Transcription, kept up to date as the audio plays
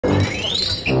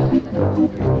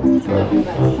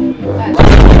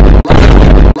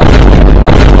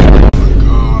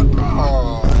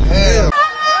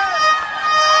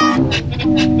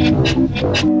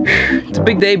It's a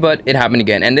big day, but it happened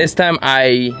again, and this time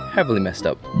I heavily messed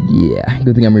up. Yeah,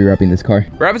 good thing I'm rewrapping this car.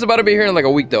 Wrap is about to be here in like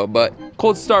a week though, but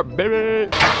cold start, baby.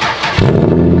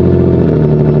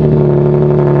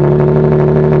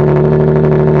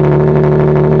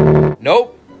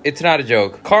 Nope, it's not a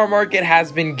joke. Car market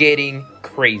has been getting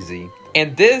crazy.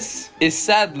 And this is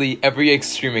sadly a very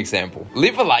extreme example.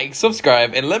 Leave a like,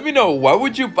 subscribe, and let me know what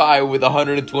would you buy with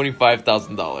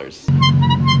 $125,000.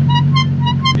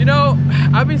 You know,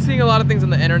 I've been seeing a lot of things on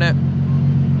the internet,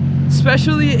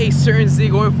 especially a certain Z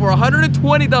going for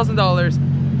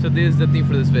 $120,000. So this is the theme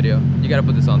for this video. You gotta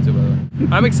put this on too, by the way.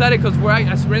 I'm excited because I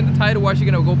read the title, we're actually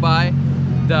gonna go buy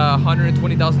the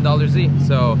 $120,000 Z.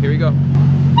 So here we go.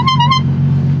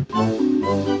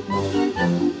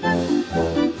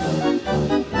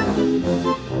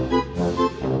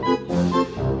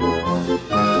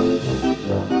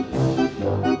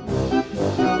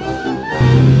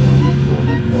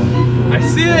 I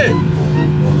see it!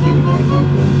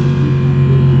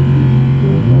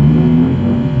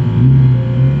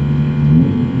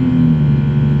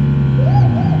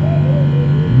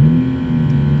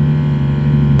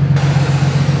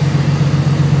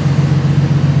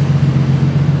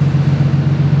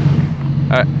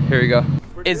 Alright, here we go.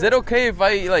 Is it okay if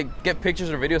I like get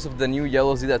pictures or videos of the new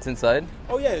yellow Z that's inside?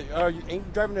 Oh yeah, you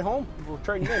ain't driving it home? We're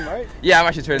trading in, right? Yeah, I'm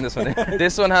actually trading this one in.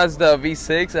 This one has the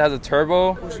V6, it has a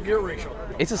turbo. What's the gear ratio?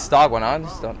 It's a stock one, I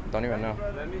just don't even know.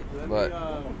 But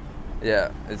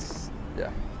yeah, it's, yeah.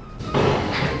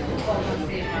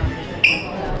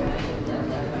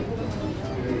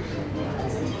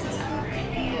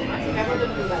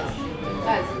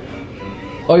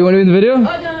 Oh, you want to be in the video? Oh,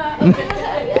 no.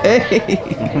 Hey!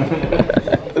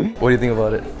 What do you think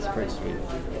about it? It's pretty sweet.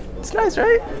 It's nice,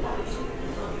 right?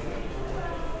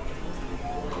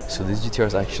 So this GTR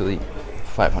is actually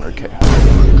 500K.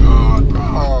 Oh my god,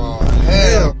 oh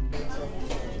hell!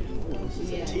 This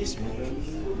is a T-spec.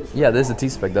 Yeah, this is a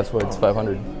T-spec, that's why it's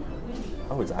 500.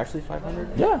 Oh, it's actually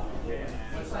 500? Yeah.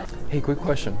 Hey, quick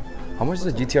question. How much is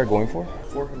the GTR going for?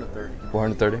 430.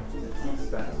 430?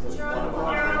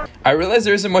 I realize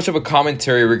there isn't much of a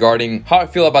commentary regarding how I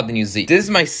feel about the new Z. This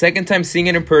is my second time seeing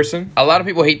it in person. A lot of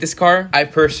people hate this car. I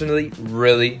personally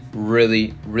really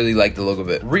like the look of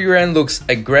it. Rear end looks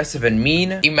aggressive and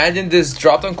mean. Imagine this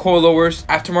dropped on coilovers,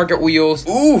 aftermarket wheels.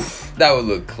 Oof, that would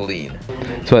look clean.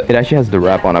 So it actually has the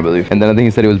wrap on, I believe. And then I think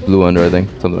he said it was blue under, I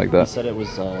think, something like that. He said it was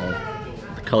the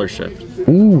color shift.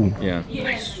 Ooh. Yeah.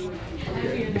 Nice.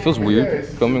 It feels weird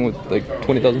filming with like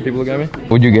 20,000 people looking at me.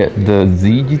 Would you get the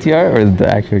Z GTR or the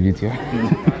actual GTR?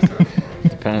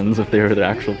 Depends if they were the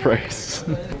actual price.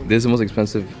 This is the most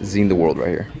expensive Z in the world right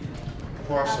here.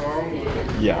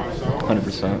 Yeah,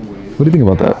 100%. What do you think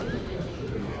about that?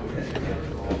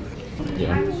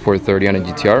 Yeah. 430 on a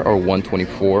GTR or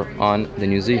 124 on the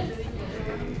new Z?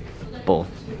 Both.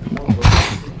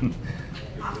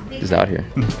 Is out here.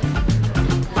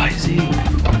 Bye Z.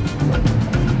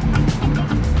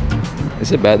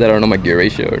 Is it bad that I don't know my gear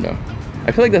ratio or no?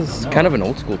 I feel like that's kind of an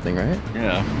old school thing, right?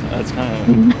 Yeah, that's kind of...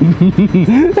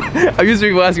 I'm used to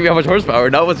people asking me how much horsepower,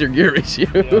 not what's your gear ratio.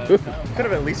 Yeah. You could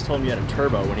have at least told me you had a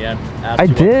turbo when you had asked. I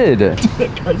did.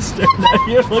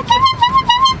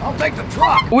 I'll take the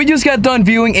truck! We just got done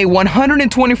viewing a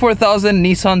 124,000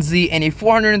 Nissan Z and a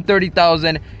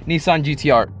 430,000 Nissan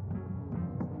GTR.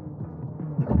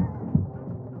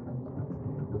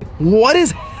 What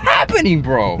is happening,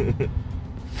 bro?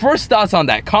 First thoughts on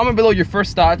that. Comment below your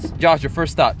first thoughts. Josh, your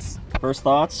first thoughts. First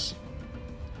thoughts?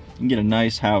 You can get a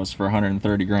nice house for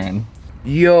 130 grand.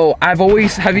 Yo, I've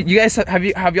always have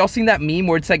y'all seen that meme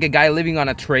where it's like a guy living on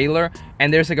a trailer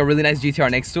and there's like a really nice GTR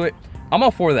next to it? I'm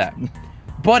all for that.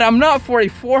 But I'm not for a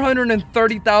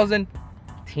 430,000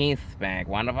 10th bank,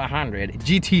 1 of 100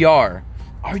 GTR.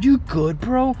 Are you good,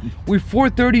 bro? With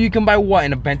 430 you can buy what,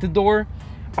 an Aventador?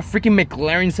 A freaking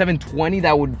McLaren 720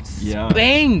 that would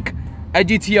spank a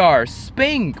GTR,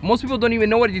 spank. Most people don't even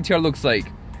know what a GTR looks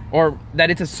like, or that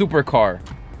it's a supercar.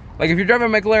 Like if you're driving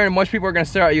a McLaren, most people are gonna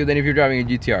stare at you than if you're driving a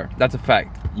GTR. That's a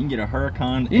fact. You can get a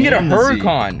Huracan. You can get a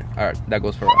Huracan. All right, that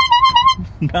goes for us.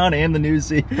 And the new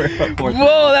Z.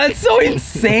 Whoa, that's so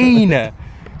insane.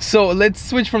 So let's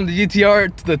switch from the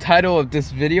GTR to the title of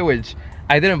this video, which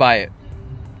I didn't buy it,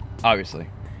 obviously.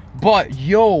 But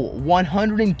yo,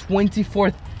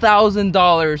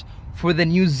 $124,000 for the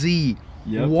new Z.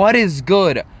 Yep. What is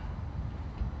good?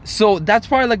 So that's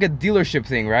probably like a dealership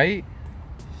thing, right?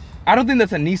 I don't think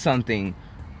that's a Nissan thing.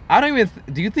 I don't even.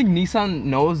 Do you think Nissan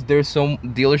knows there's some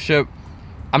dealership?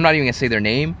 I'm not even gonna say their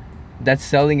name. That's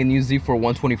selling a new Z for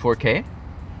 124K.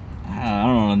 I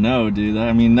don't know, dude.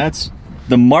 I mean, that's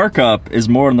the markup is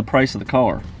more than the price of the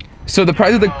car. So the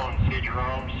price of the car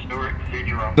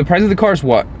is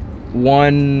what?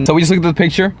 So we just looked at the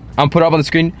picture. I'm put it up on the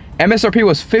screen. MSRP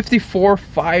was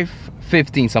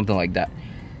 54,515, something like that.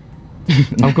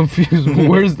 I'm confused.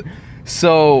 Where's the,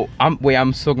 so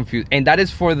I'm so confused. And that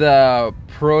is for the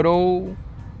Proto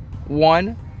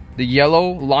one, the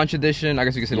yellow launch edition. I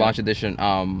guess you could say launch edition.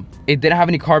 It didn't have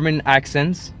any carbon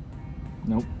accents.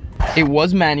 Nope. It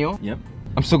was manual. Yep.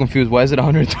 I'm so confused. Why is it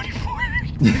 124?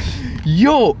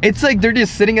 Yo, it's like they're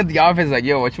just sitting at the office like,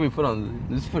 yo, what should we put on?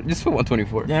 Just put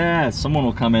 124. Yeah, someone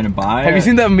will come in and buy Have it. you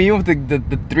seen that meme with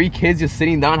the 3 kids just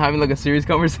sitting down having like a serious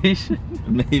conversation?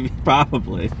 Maybe,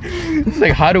 probably. It's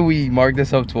like, how do we mark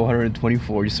this up to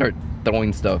 124? You start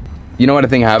throwing stuff. You know what I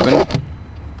think happened?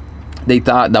 They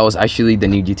thought that was actually the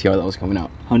new GTR that was coming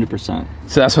out. 100%.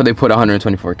 So that's why they put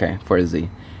 124K for a Z.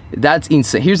 That's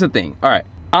insane. Here's the thing. All right.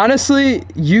 Honestly,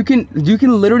 you can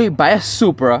literally buy a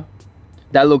Supra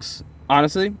that looks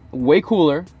honestly way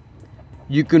cooler.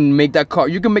 You can make that car.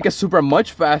 You can make a Supra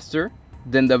much faster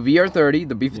than the VR30.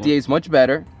 The B58 is much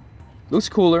better. Looks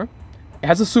cooler. It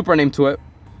has a Supra name to it.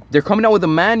 They're coming out with a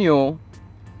manual,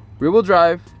 rear-wheel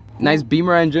drive, nice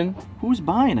Beamer engine. Who's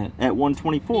buying it at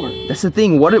 124? That's the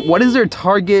thing. What is their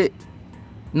target?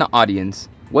 Not audience.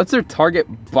 What's their target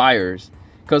buyers?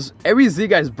 Because every Z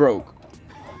guy's broke.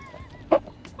 I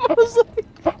was like...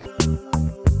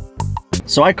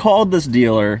 So I called this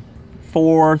dealer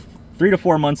 3 to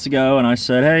 4 months ago, and I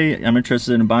said, hey, I'm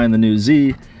interested in buying the new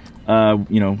Z. You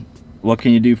know, what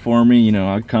can you do for me? You know,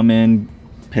 I'd come in,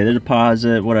 pay the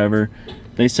deposit, whatever.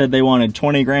 They said they wanted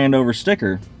 20 grand over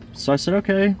sticker. So I said,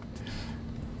 okay,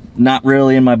 not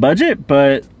really in my budget,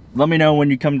 but let me know when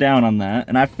you come down on that.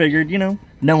 And I figured, you know,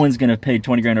 no one's gonna pay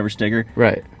 20 grand over sticker.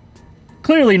 Right.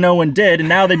 Clearly no one did, and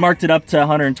now they marked it up to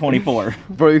 124.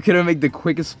 Bro, you couldn't make the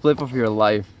quickest flip of your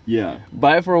life. Yeah.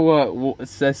 Buy it for what? It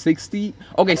says 60?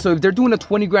 Okay, so if they're doing a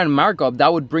 20 grand markup,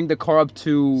 that would bring the car up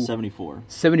to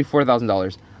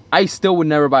 $74,000. I still would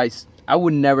never buy. I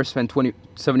would never spend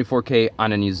 74K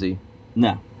on a new Z.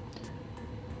 No.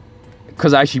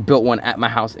 Because I actually built one at my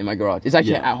house in my garage. It's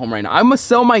actually at home right now. I'm gonna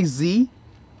sell my Z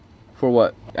for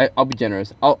what? I'll be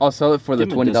generous. I'll sell it for the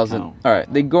 20,000. All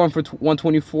right, they going for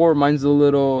 124. Mine's a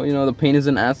little, you know, the paint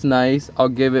isn't as nice. I'll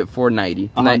give it for 90.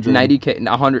 90K,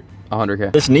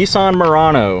 100K. This Nissan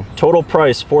Murano, total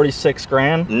price 46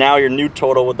 grand. Now your new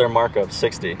total with their markup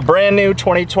 60. Brand new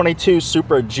 2022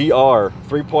 Supra GR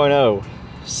 3.0,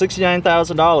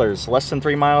 $69,000, less than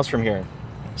 3 miles from here.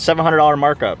 $700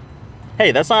 markup.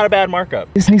 Hey, that's not a bad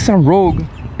markup. This Nissan Rogue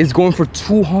is going for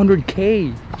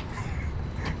 200K.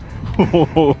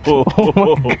 Oh,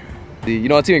 you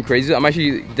know what's even crazy?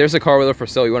 There's a car with her for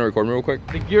sale. You want to record me real quick?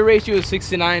 The gear ratio is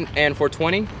 69 and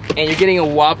 420, and you're getting a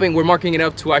whopping, we're marking it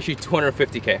up to actually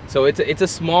 250K. So it's a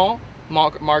small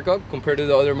markup compared to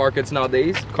the other markets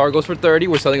nowadays. Car goes for 30,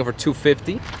 we're selling it for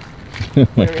 250. There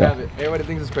we have it. Everybody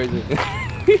thinks it's crazy.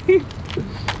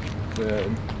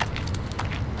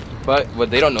 But what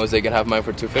they don't know is they can have mine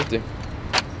for 250.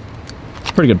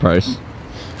 Pretty good price.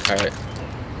 All right.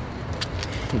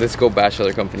 Let's go bash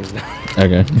other companies now.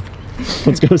 Okay.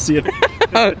 Let's go see it.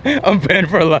 I'm banned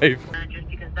for life. Just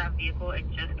because that vehicle, it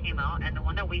just came out, and the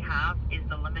one that we have is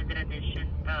the limited edition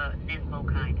Nismo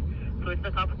kind. So it's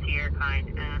the top tier kind,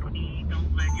 and we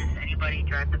don't let just anybody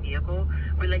drive the vehicle.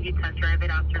 We let you test drive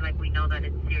it after, like, we know that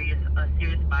it's a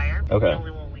serious buyer. Okay. It's the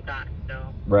only one we got,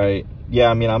 so. Right. Yeah,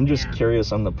 I mean, I'm just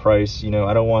curious on the price. You know,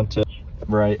 I don't want to.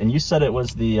 Right. And you said it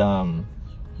was the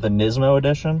Nismo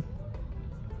edition?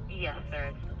 Yes, sir.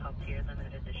 It's the top tier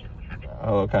limited edition. We have it.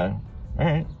 Oh, okay. All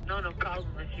right. No problem.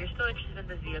 If you're still interested in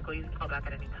this vehicle, you can call back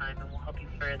at any time, and we'll help you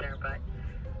further. But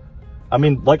I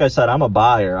mean, like I said, I'm a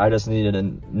buyer. I just needed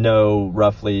to know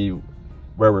roughly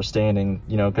where we're standing,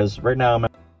 you know, because right now I'm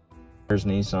at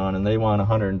Nissan, and they want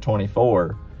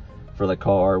 124 for the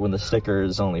car when the sticker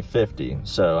is only 50.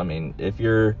 So, I mean, if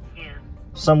you're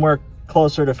somewhere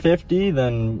closer to 50,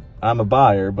 then I'm a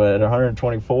buyer, but at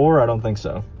 124, I don't think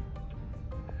so.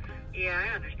 Yeah,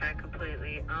 I understand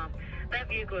completely. That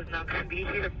vehicle is not going to be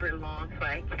here for long, so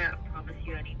I can't promise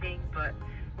you anything. But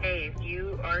hey, if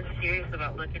you are serious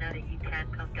about looking at it, you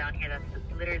can come down here. That's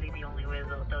literally the only way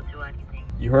they'll do anything.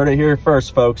 You heard it here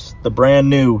first, folks. The brand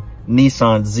new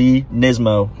Nissan Z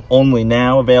Nismo, only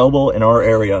now available in our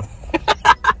area.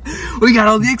 We got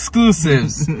all the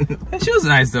exclusives. She was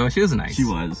nice though. She was nice. She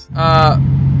was. I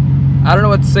don't know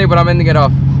what to say, but I'm ending it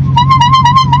off.